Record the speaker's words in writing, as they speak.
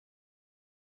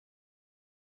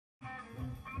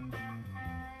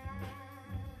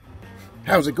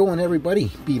How's it going, everybody?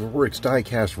 Beaverworx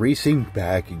Diecast Racing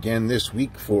back again this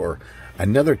week for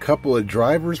another couple of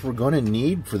drivers we're going to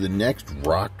need for the next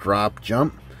rock drop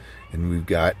jump. And we've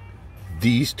got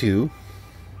these two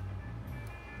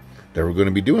that we're going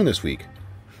to be doing this week.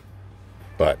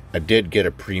 But I did get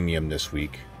a premium this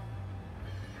week.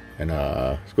 And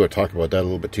let's go talk about that a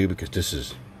little bit too, because this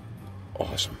is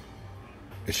awesome.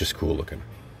 It's just cool looking.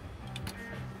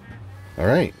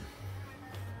 Alright.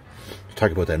 Let's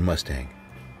talk about that Mustang.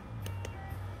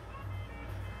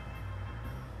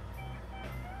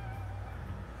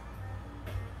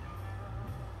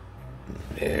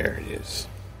 There it is.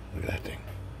 Look at that thing.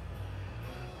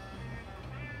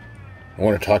 I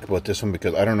want to talk about this one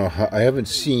because I don't know how, I haven't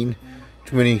seen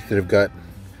too many that have got,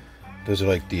 those are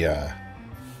like the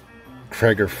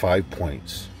Traeger 5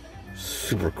 points.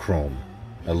 Super chrome.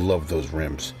 I love those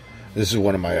rims. This is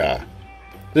one of my,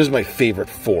 this is my favorite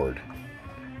Ford.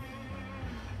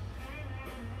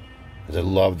 I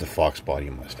love the Fox body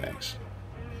Mustangs.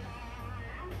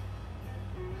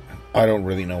 I don't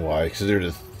really know why, because they're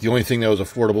the only thing that was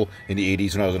affordable in the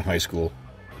 80s when I was in high school.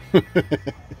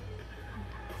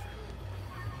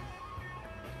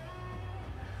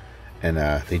 And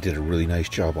they did a really nice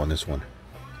job on this one.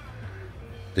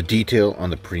 The detail on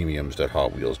the premiums that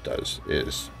Hot Wheels does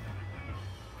is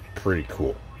pretty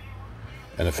cool.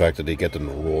 And the fact that they get them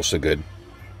to roll so good.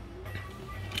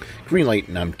 Greenlight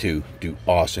and them too do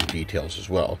awesome details as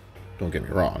well. Don't get me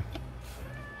wrong.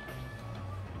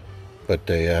 But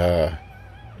they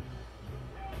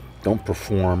don't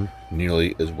perform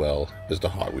nearly as well as the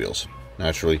Hot Wheels.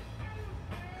 Naturally,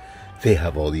 they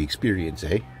have all the experience,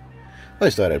 eh? I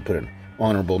just thought I'd put an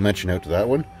honorable mention out to that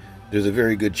one. There's a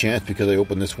very good chance, because I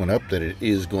opened this one up, that it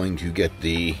is going to get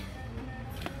the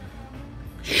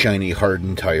shiny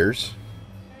hardened tires.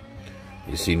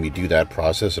 You've seen me do that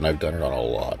process, and I've done it on a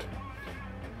lot.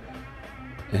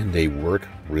 And they work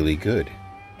really good.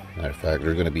 Matter of fact,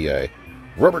 there's going to be a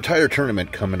rubber tire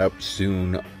tournament coming up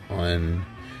soon on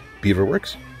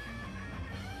Beaverworx.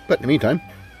 But in the meantime,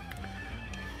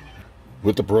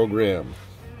 with the program,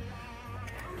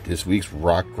 this week's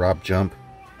rock drop jump,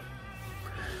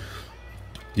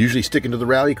 usually sticking to the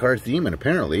rally car theme, and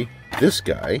apparently this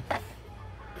guy,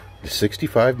 the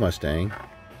 65 Mustang,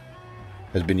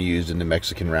 has been used in the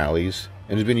Mexican rallies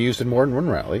and has been used in more than one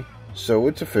rally. So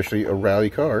it's officially a rally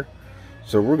car.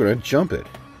 So we're going to jump it.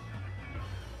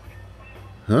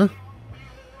 Huh?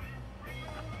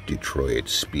 Detroit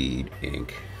Speed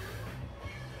Inc.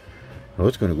 Well,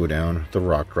 it's going to go down the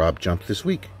rock drop jump this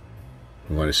week.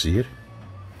 You want to see it?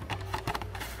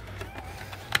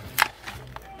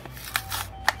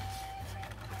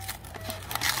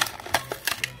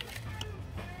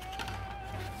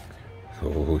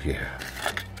 Oh yeah.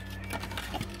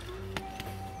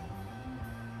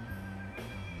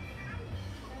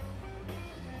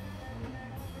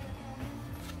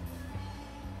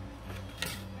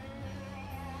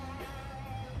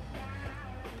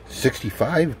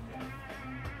 '65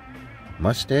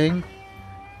 Mustang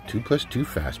 2+2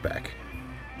 fastback.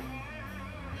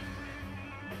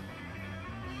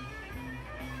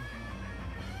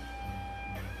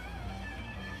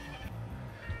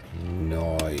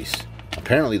 Nice.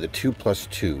 Apparently the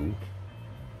 2+2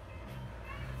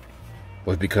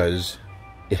 was because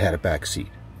it had a back seat.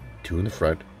 2 in the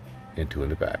front and 2 in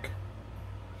the back.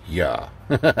 Yeah.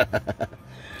 It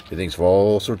thinks of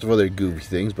all sorts of other goofy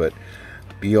things, but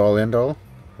be all end all,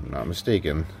 I'm not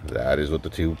mistaken, that is what the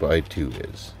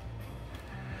 2x2 is.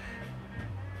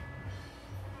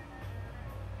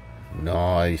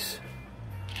 Nice.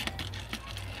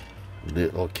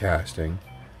 Little casting.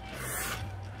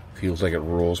 Feels like it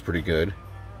rolls pretty good.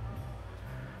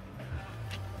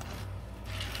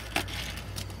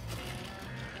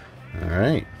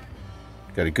 Alright.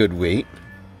 Got a good weight.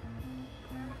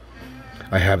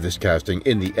 I have this casting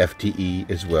in the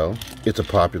FTE as well. It's a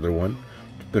popular one.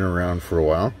 It's been around for a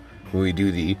while. When we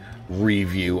do the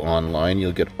review online,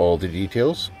 you'll get all the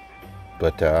details.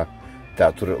 But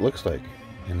that's what it looks like.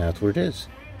 And that's what it is.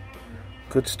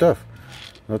 Good stuff.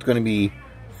 Now it's going to be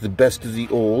the best of the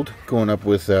old, going up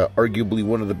with arguably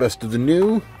one of the best of the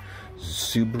new.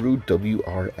 Subaru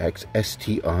WRX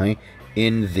STI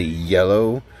in the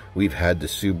yellow. We've had the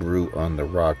Subaru on the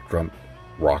rock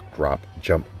drop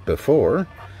jump before,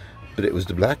 but it was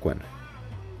the black one.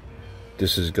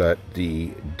 This has got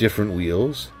the different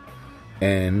wheels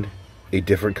and a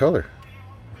different color.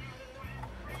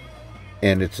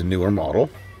 And it's a newer model.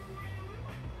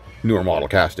 Newer model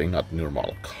casting, not the newer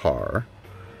model car.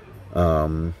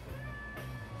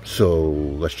 So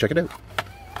let's check it out.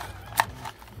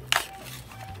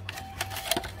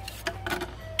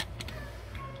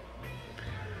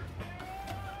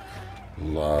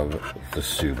 Love the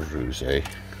Subarus, eh?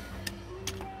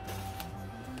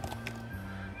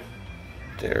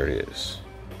 There it is.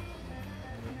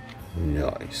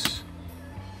 Nice.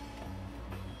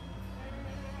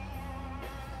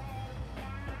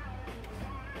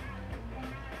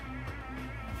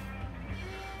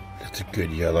 That's a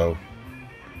good yellow.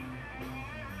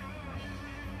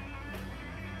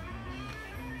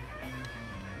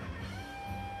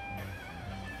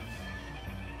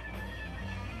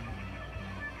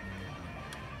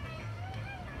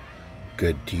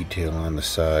 Good detail on the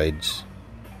sides.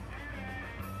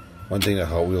 One thing that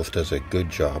Hot Wheels does a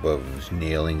good job of is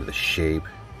nailing the shape.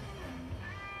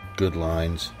 Good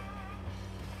lines.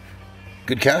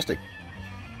 Good casting.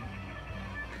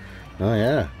 Oh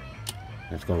yeah.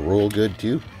 It's going to roll good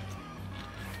too.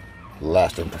 The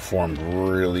last one performed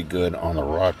really good on the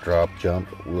rock drop jump.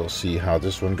 We'll see how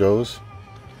this one goes.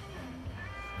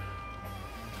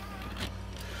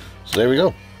 So there we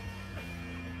go.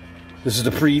 This is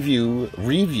the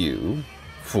review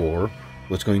for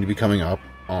what's going to be coming up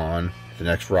on the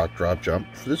next rock drop jump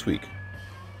for this week.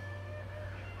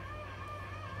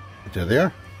 There they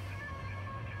are.